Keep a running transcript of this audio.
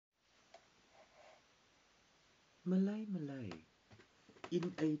Malay.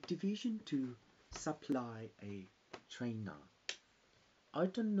 In a division to supply a trainer, I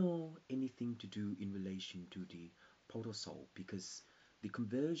don't know anything to do in relation to the protosol because the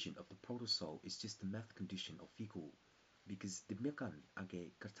conversion of the protosol is just the math condition of Figu because the mekan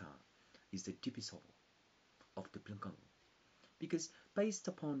age kata is the divisor of the blankang because based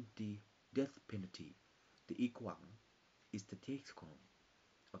upon the death penalty, the equang is the textcom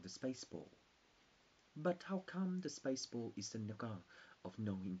of the space ball. But how come the space ball is the naga of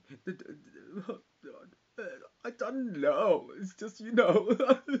knowing? I don't know. It's just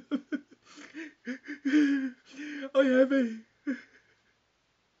I have a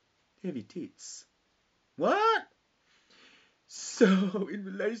heavy tits. What? So in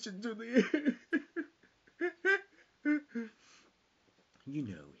relation to the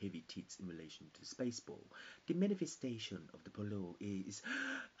heavy tits in relation to Spaceball. The manifestation of the polo is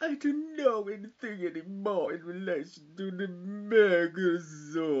I don't know anything anymore in relation to the Megazord.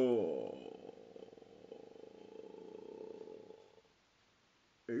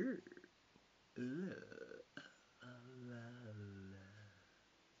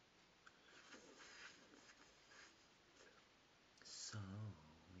 So,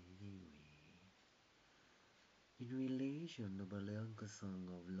 anyway, in relation to the song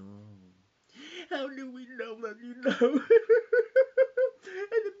of love, how do we know that you know?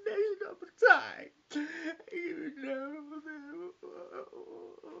 In the nation of time, you know.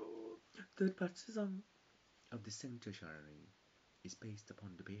 Third part song of the sanctuary is based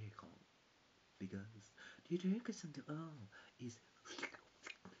upon the vehicle because the direction of the all is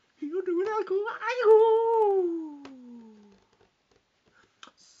you do not go.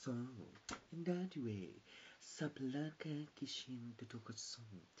 So, in that way, Sablaka Kishin the Toka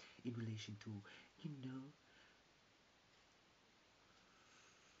song in relation to, you know,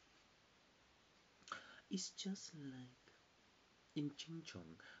 it's just like in Ching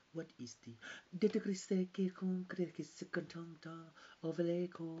Chong, what is the Dedagriseke con Crekisakantanta of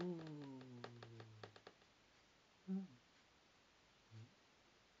Leko?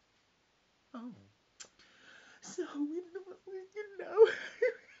 Oh, so you know.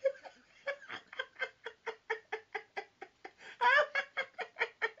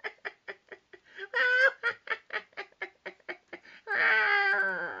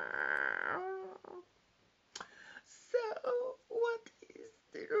 So, what is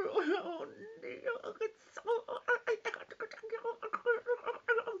the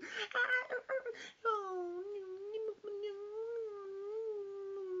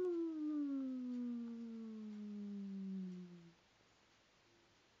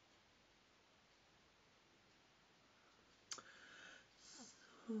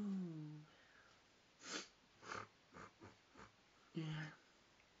yeah,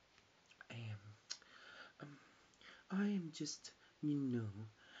 I am. I am just,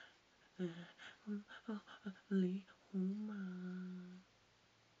 only home.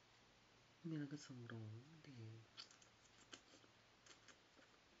 Nila ka song rong di.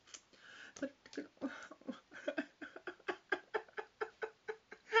 But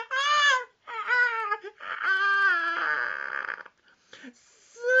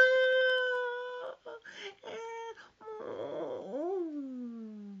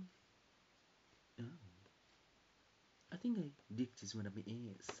I think I dick is one of my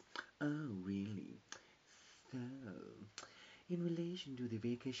ears. Oh, really? So, in relation to the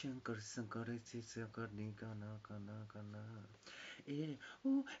vacation, oh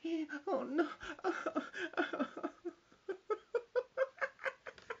no.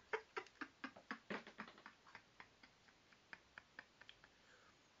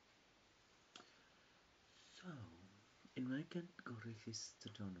 So, in my category,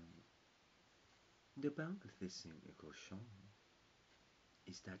 the bank of this thing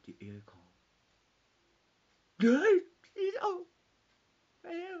is that the air call. Good. Oh,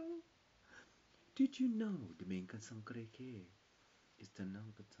 did you know the main Sankareke is the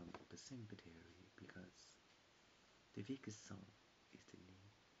number of the cemetery because the weakest song is the name.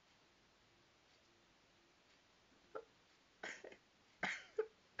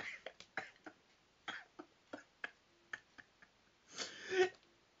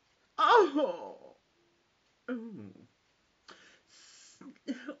 Oh, oh, so,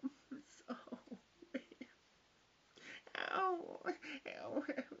 ow, ow, ow,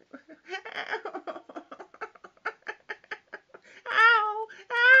 ow,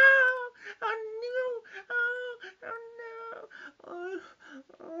 ow, oh no, oh no,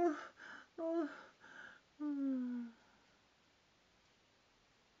 oh, oh.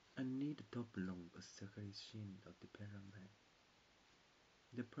 I need a top long a separation of the pyramid,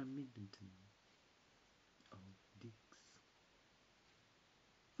 the prominent of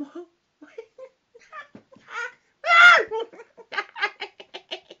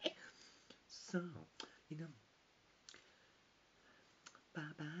So, you know,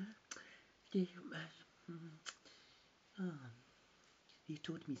 Baba, you, he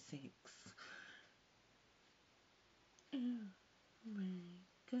taught me sex. Oh my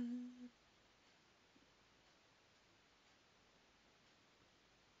God.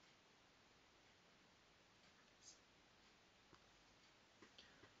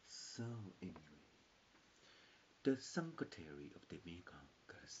 So, anyway, the Secretary of the Mega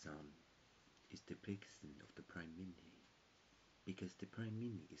Kazan is the president of the Prime Minister because the Prime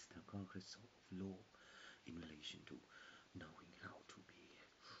Minister is the Congress of law in relation to knowing how to be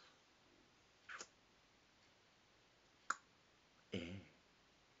a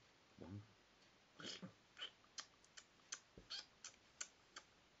one.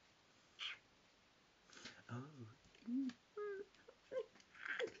 Oh.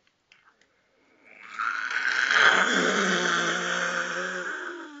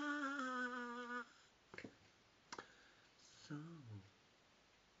 So,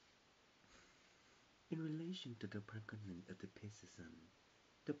 in relation to the pregnant of the person,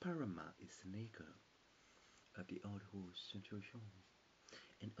 the Paraná is the neighbor of the old horse situation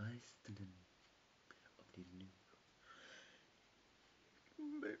and Iceland of the new.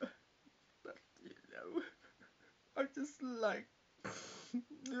 But you know, I just like.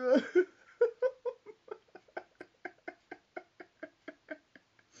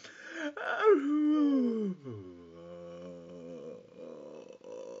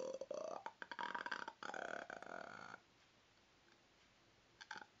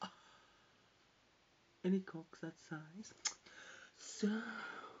 Any cocks that size? So,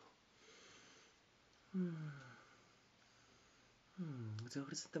 so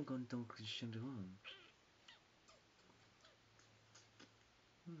그랬었던 건 또 그러시죠.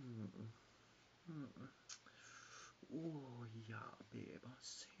 Oh yeah, babe, I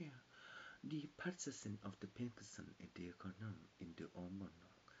see. The person of the person in the economy in the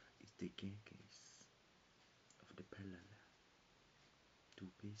hormonal is the case of the parallel to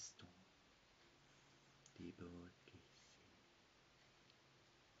based on the bird case.